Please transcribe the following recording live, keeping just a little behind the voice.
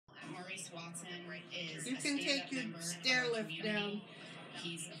Watson is You can take your stair lift down.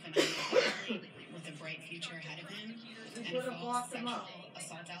 He's a phenomenal athlete with a bright future ahead of him. And a false sexual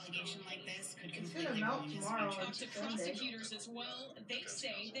assault allegation like this could completely ruin his future. Talk to prosecutors as well. They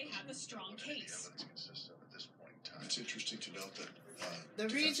say they have a strong case. It's interesting to note that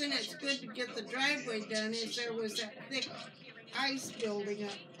the reason it's good to get the driveway done is there was that thick ice building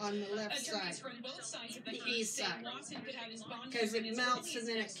up on the left side, the east side, because it melts and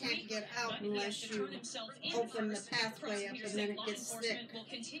then it can't get out unless you open the pathway up and then it gets thick. Will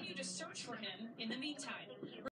continue to search for him in the meantime.